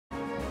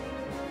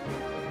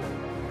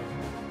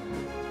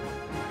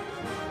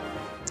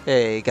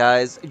Hey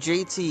guys,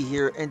 JT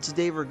here, and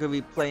today we're going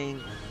to be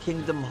playing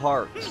Kingdom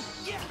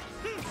Hearts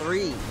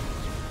 3.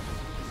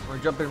 We're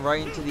jumping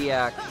right into the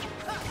action.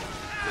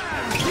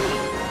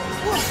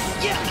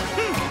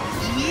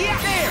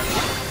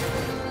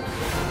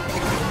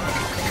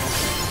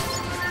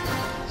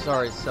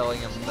 Sorry, selling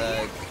him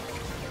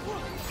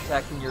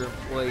attacking your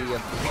employee.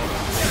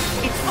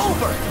 It's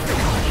over!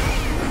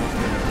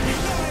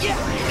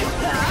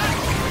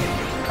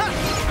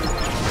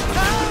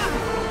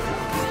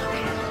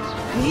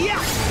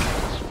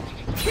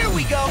 Here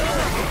we go!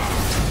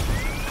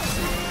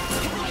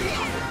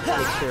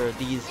 Take care of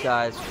these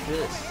guys with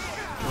this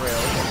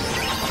drill.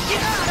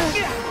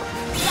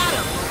 Got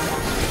him!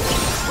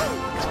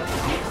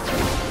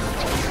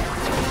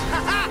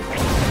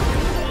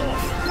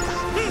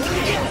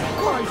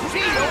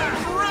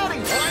 Ready!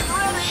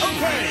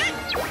 Okay!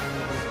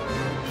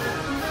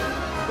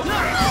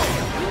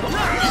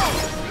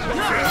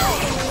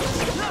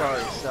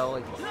 Sorry,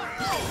 selling. Go!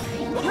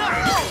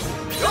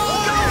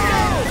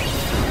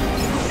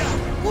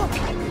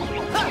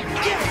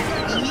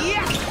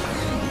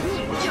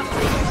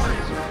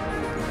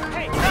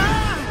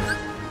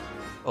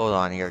 Hold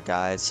on here,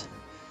 guys.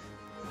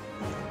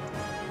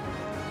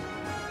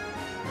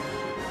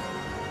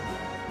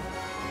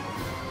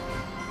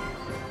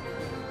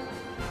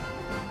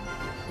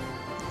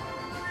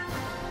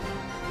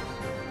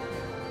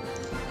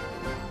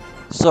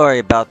 Sorry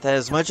about that.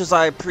 As much as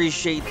I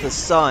appreciate the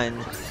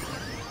sun.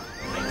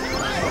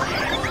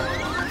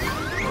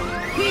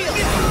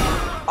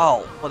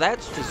 Oh, well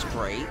that's just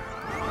great.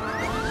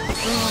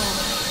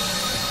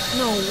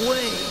 No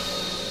way!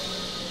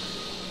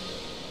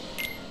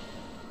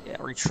 Yeah,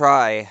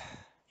 retry.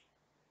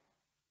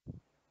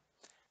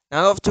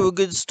 Not off to a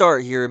good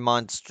start here in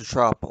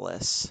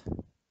Monstropolis.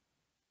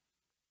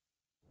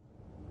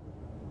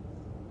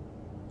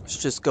 It's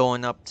just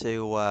going up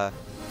to,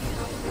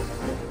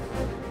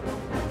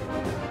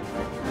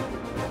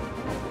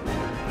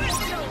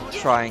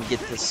 try and get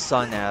the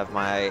sun out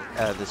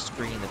of the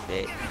screen a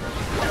bit.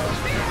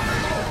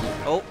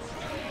 Oh.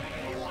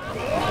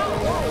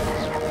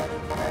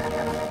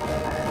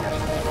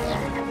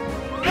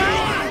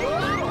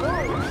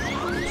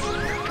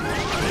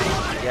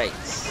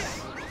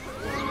 Yikes.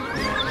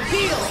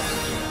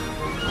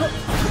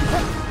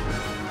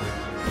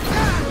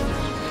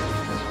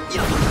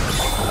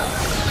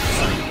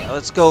 Now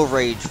let's go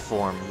rage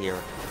form here.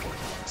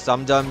 Cause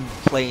I'm done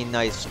playing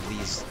nice with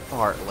these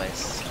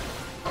Heartless.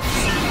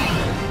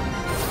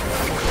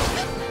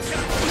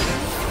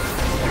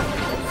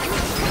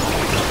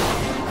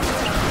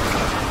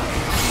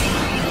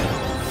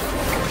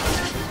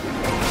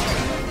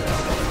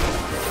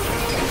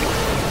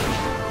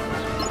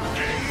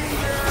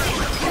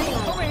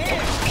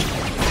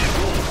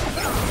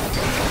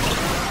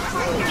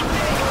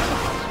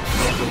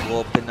 Will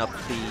open up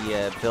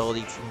the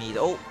ability for me to.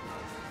 Oh!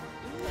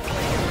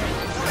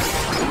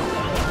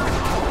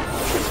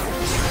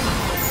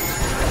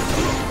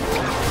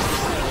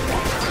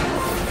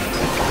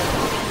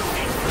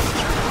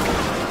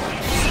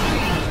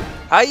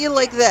 How you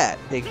like that,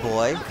 big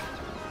boy?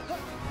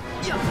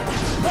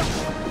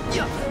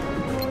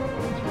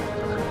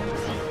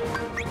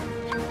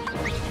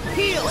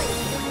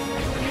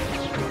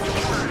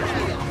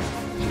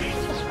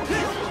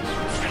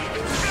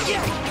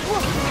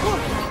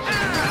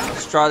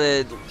 Let's try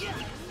to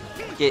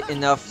get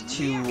enough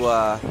to,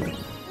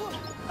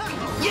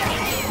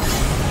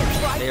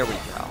 there we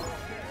go.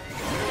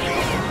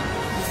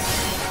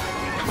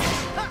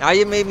 Now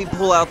you made me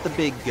pull out the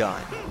big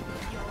gun.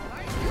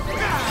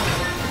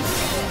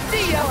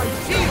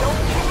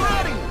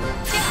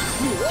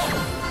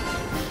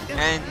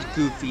 And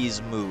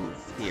Goofy's move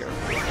here. Go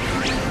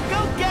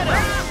get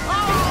him!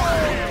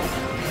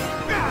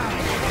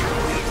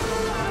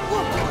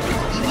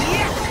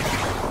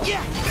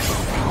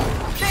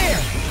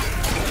 There!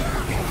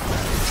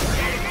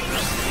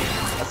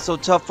 That's so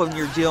tough when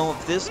you're dealing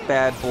with this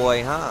bad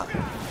boy, huh?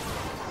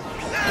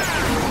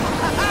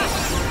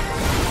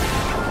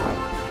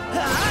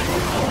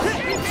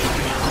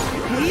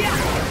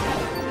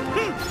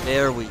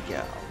 There we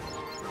go.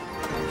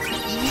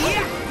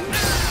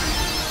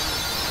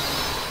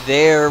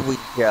 There we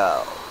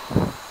go.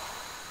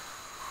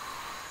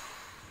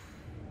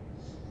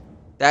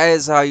 That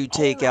is how you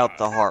take out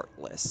the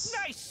Heartless.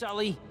 Nice,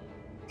 Sully.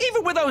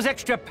 Even with those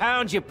extra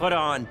pounds you put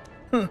on.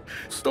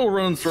 Still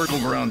running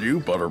circles around you,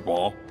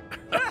 Butterball.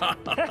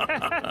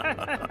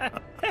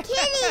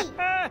 Kitty!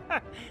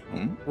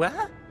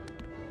 What?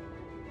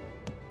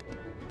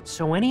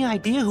 So any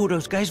idea who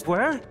those guys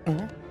were?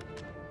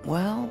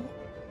 Well,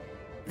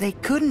 they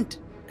couldn't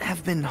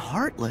have been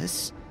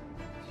heartless.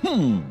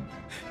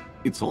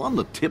 It's on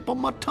the tip of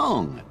my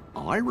tongue.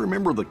 I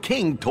remember the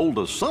king told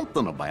us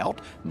something about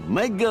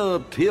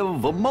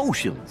negative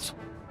emotions.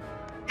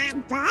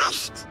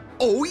 Unversed?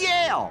 Oh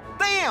yeah,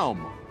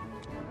 them!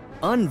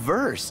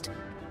 Unversed?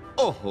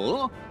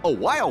 Uh-huh. A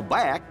while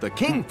back, the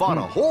king fought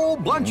a whole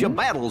bunch of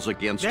battles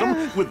against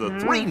them with the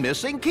 3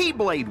 missing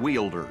Keyblade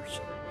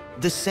wielders.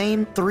 The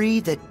same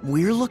 3 that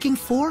we're looking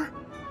for?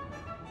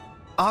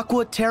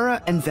 Aqua,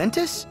 Terra, and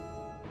Ventus?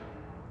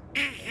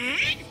 We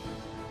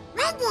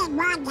didn't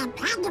want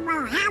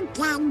dependable help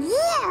than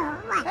you.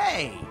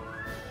 Hey!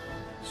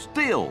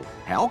 Still,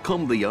 how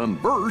come the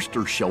Unversed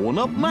are showing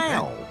up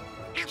now?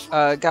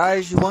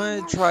 Guys, you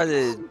want to try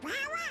to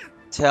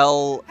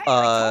tell,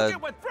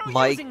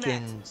 Mike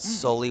and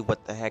Sully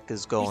what the heck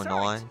is going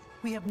on?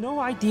 We have no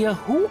idea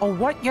who or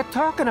what you're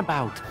talking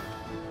about.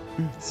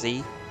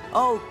 See?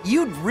 Oh,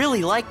 you'd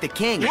really like the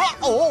king.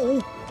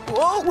 Uh-oh!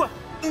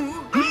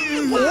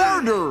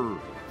 Order!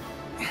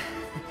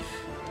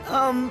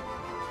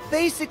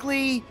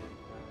 Basically,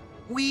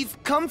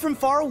 we've come from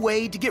far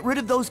away to get rid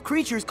of those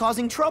creatures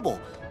causing trouble.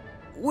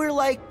 We're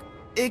like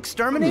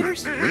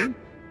exterminators?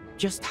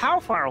 Just how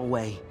far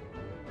away?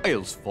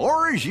 As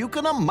far as you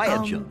can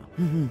imagine.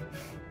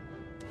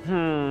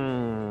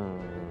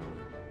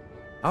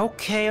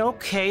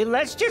 Okay,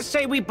 let's just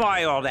say we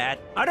buy all that.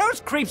 Are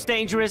those creeps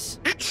dangerous?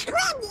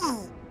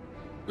 Extremely.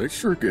 They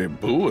sure gave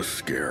Boo a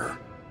scare.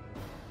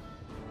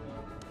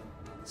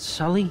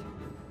 Sully,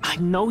 I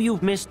know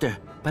you've missed her,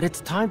 but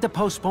it's time to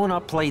postpone our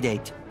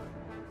playdate.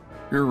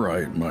 You're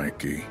right,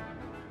 Mikey.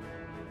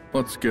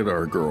 Let's get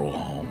our girl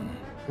home.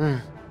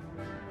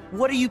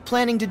 What are you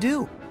planning to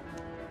do?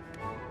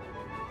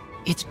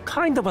 It's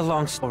kind of a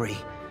long story,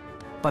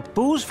 but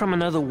Boo's from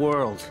another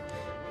world,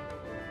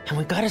 and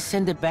we gotta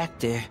send it back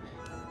there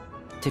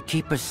to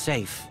keep her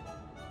safe.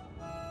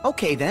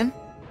 Okay then.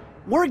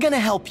 We're gonna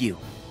help you.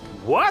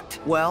 What?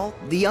 Well,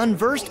 the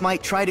Unversed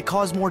might try to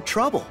cause more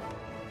trouble.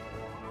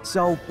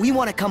 So, we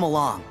want to come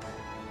along.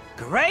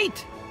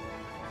 Great!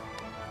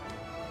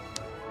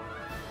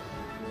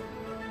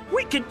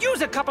 We could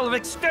use a couple of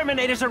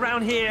exterminators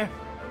around here.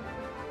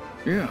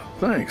 Yeah,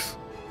 thanks.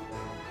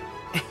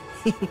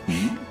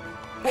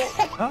 Always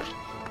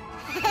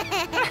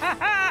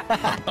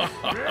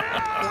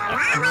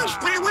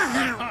gotta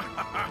help.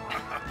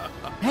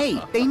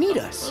 Hey, they need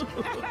us.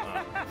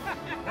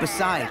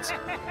 Besides,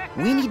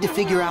 we need to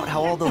figure out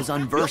how all those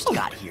Unversed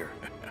got here.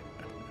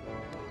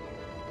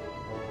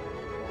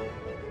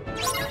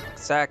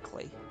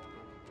 Exactly.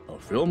 I'll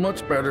feel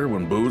much better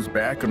when Boo's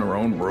back in her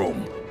own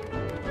room.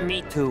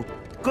 Me too.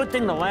 Good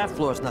thing the lab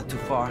floor's not too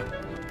far.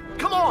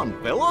 Come on,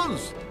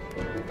 fellas!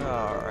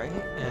 Alright,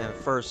 and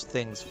first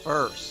things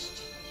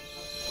first.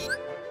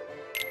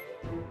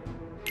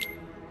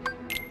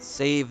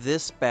 Save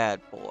this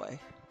bad boy.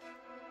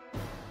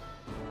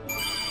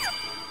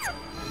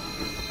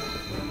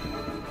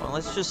 Well,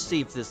 let's just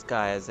see if this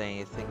guy has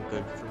anything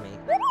good for me.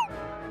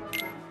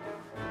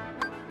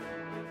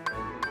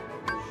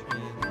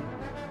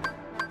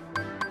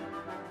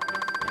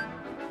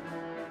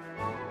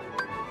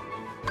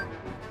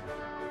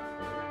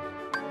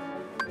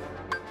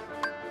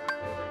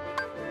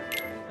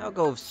 I'll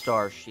go with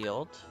Star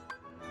Shield.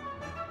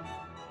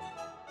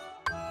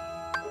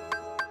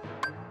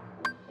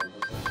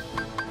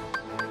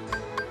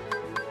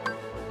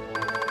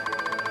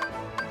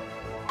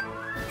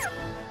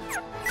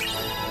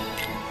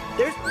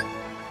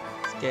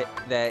 Let's get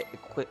that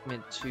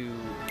equipment to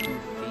Goofy.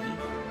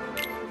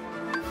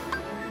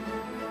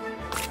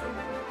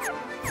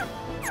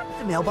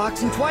 The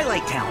mailbox in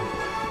Twilight Town.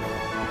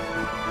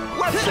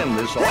 Let's send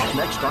this off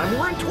next time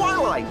we're in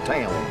Twilight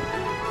Town.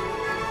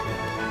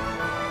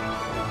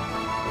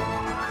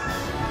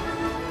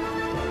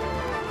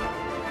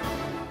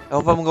 I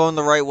hope I'm going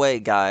the right way,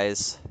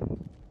 guys.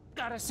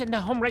 Gotta send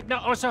her home right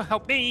now, or so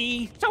help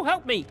me! So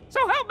help me!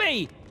 So help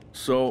me!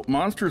 So,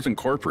 Monsters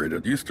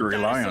Incorporated used to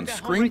rely on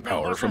screen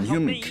power from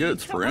human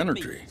kids for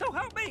energy. So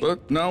help me!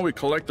 But now we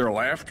collect their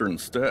laughter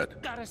instead.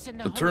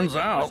 It turns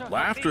out,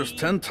 laughter is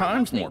 10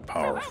 times more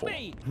powerful.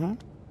 Kitty.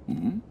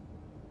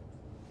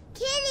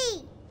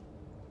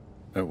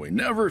 And we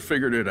never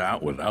figured it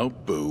out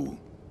without Boo.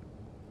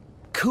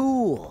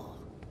 Cool.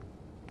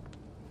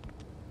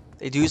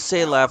 They do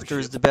say laughter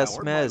is the best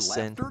Powered by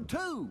medicine. laughter,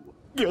 too.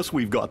 Guess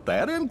we've got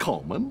that in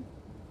common.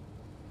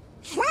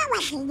 So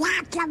was the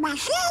laughter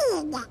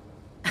machine.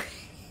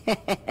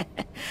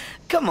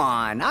 Come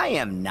on, I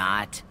am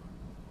not.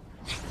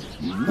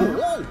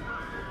 Whoa.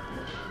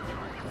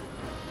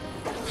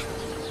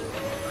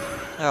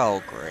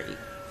 Oh, great.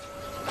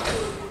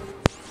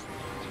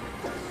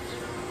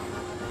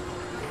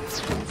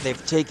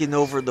 They've taken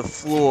over the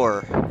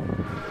floor.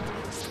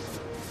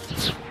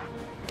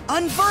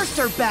 Unversed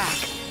are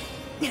back!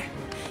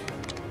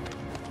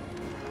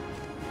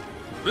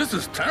 This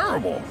is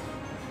terrible.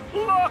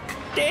 Look!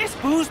 There's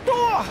Boo's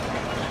door!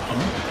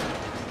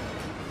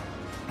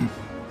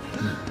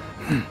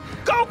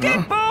 Go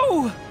get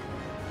Boo!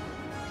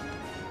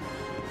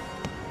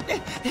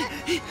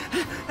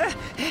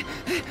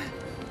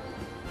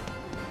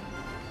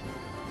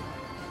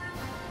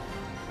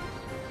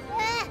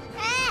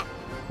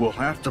 We'll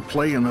have to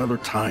play another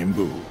time,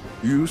 Boo.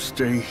 You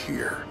stay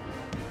here.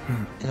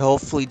 And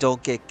hopefully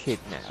don't get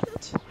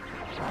kidnapped.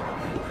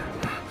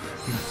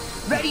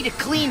 Ready to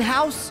clean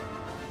house?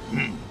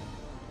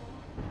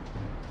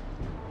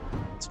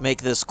 Let's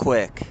make this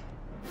quick.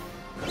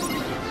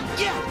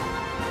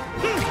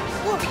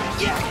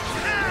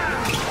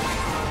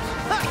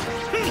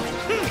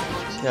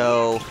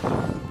 go.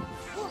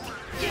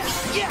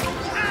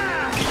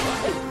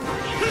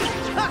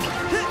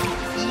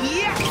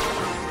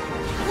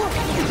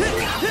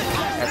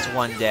 That's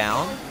one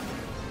down.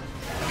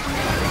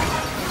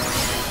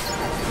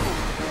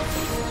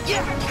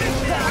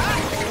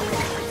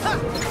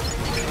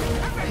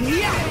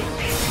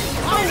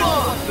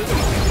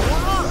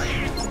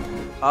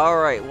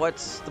 Alright,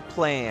 what's the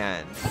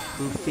plan?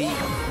 Goofy?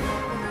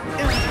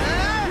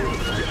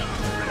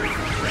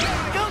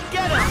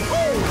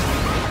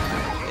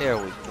 There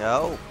we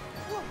go.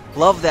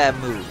 Love that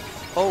move.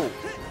 Oh,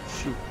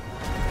 shoot.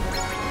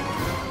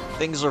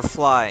 Things are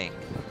flying.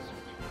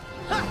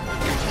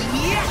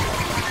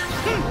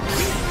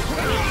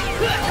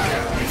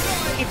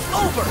 It's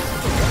over.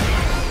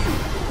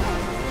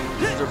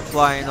 Things are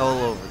flying all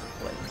over the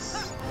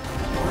place.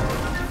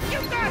 You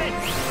got it.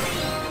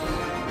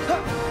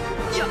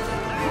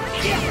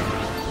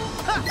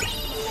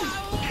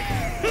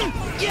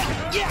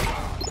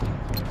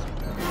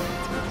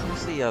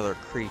 Where's the other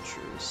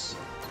creatures?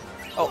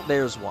 Oh,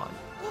 there's one.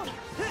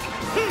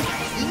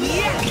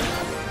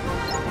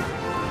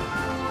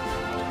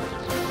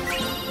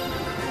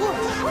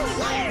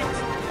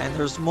 And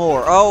there's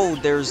more. Oh,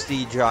 there's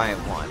the giant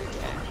one again.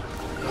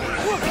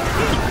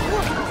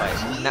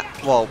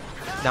 Well,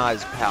 not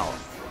as powerful.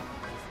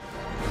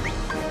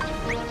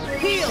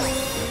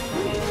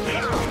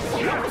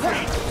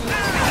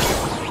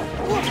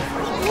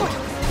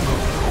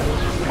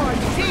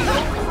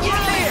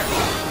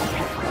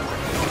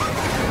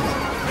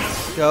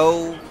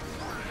 Go.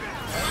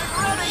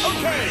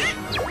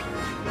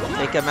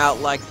 Take him out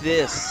like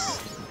this.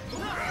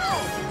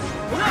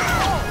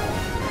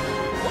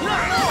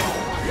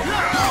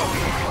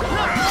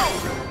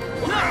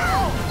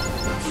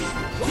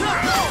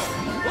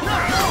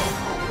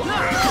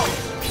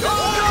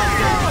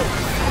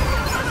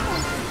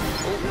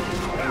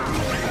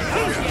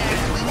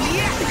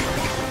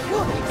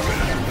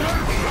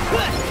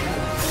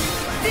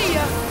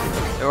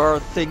 There are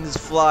things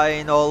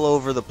flying all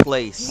over the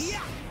place.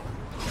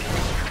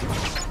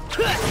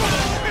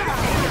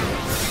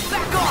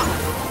 Back off!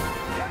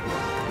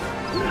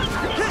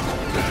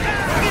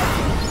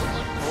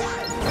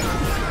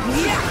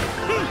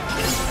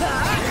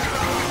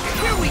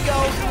 Here we go!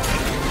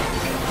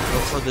 Go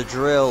for the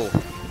drill.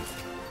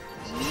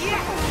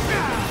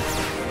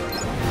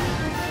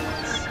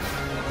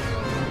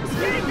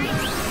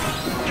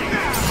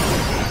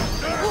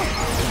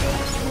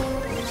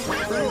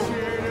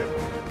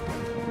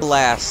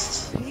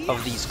 Last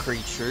of these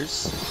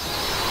creatures.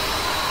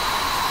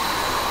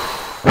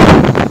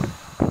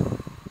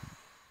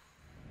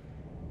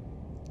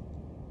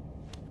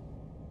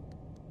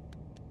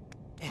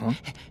 Huh?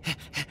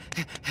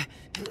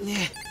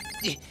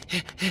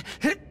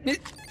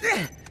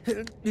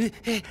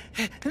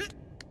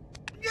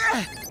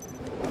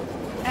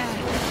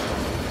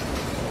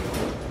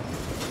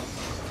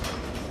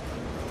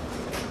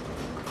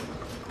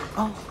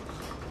 Oh.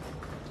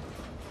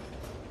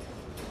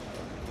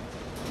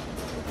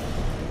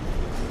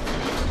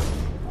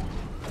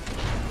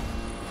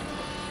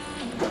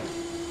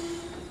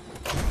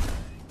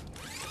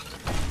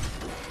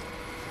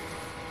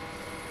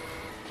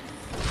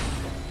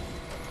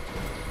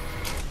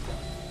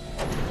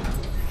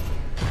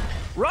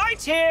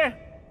 Right here!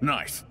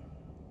 Nice.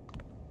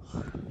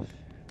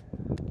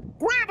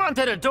 Grab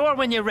onto the door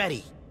when you're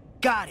ready.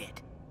 Got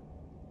it.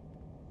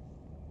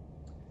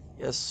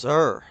 Yes,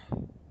 sir.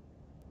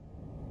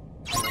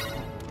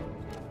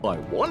 I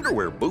wonder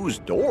where Boo's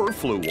door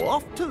flew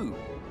off to.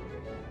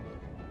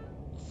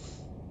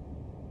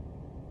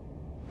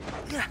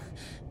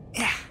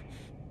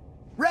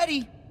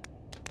 Ready.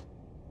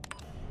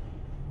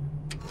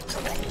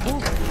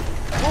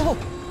 Oh.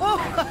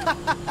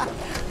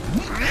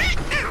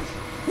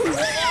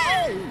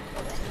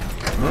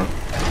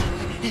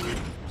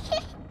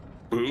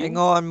 Boo? Hang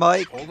on,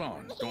 Mike. Hold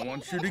on. Don't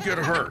want you to get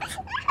hurt.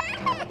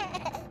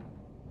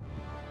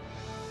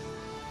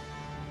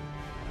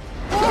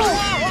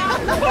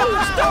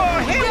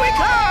 Store, here we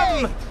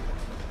come!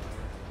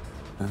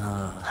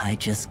 Oh, I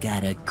just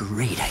got a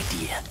great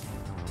idea.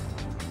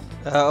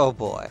 Oh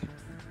boy.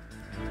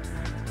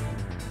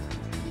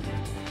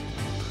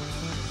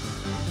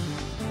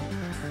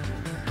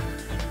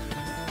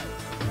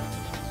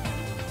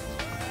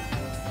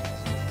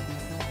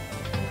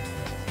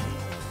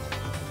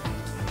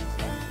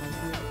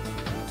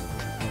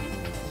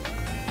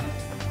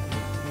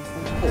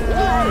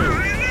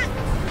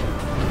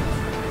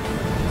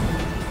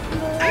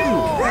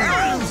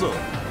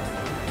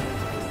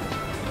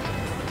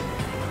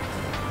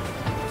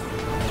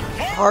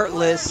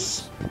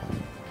 Heartless.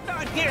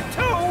 Not here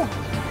too!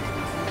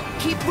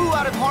 Keep Boo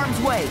out of harm's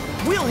way.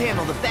 We'll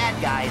handle the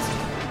bad guys.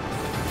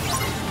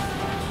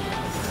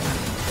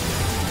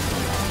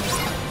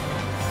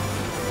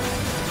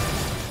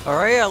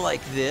 Alright, I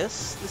like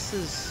this. This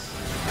is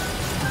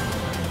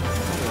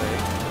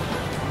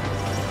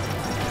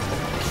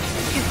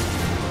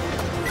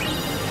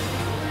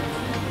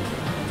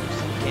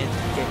good. Can't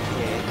get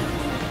hit.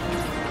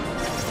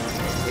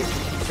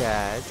 It's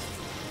bad.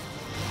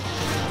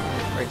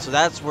 Right, so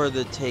that's where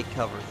the take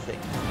cover thing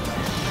comes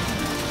in.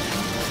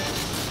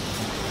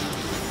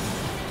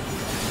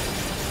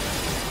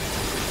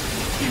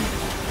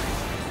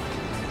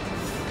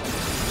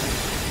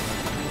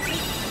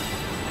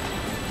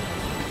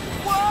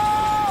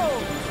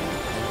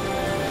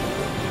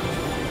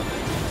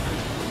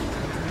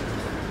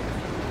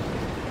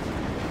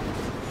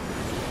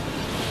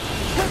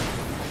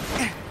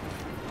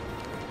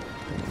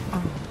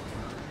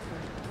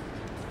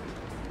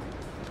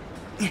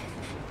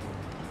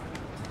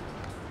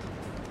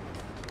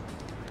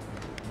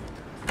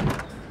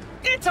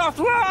 It's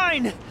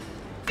offline!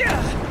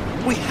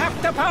 We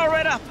have to power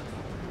it up!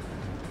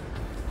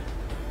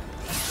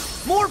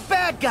 More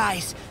bad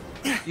guys!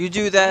 You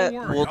do that,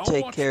 Don't worry, we'll I'll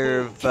take watch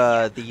care Boo.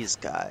 of these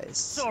guys.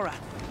 Sora,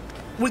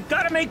 we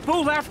gotta make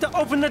Boo have to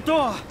open the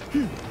door!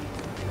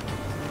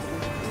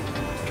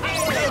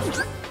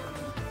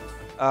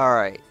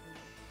 Alright.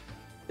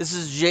 This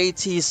is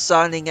JT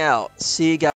signing out. See you guys.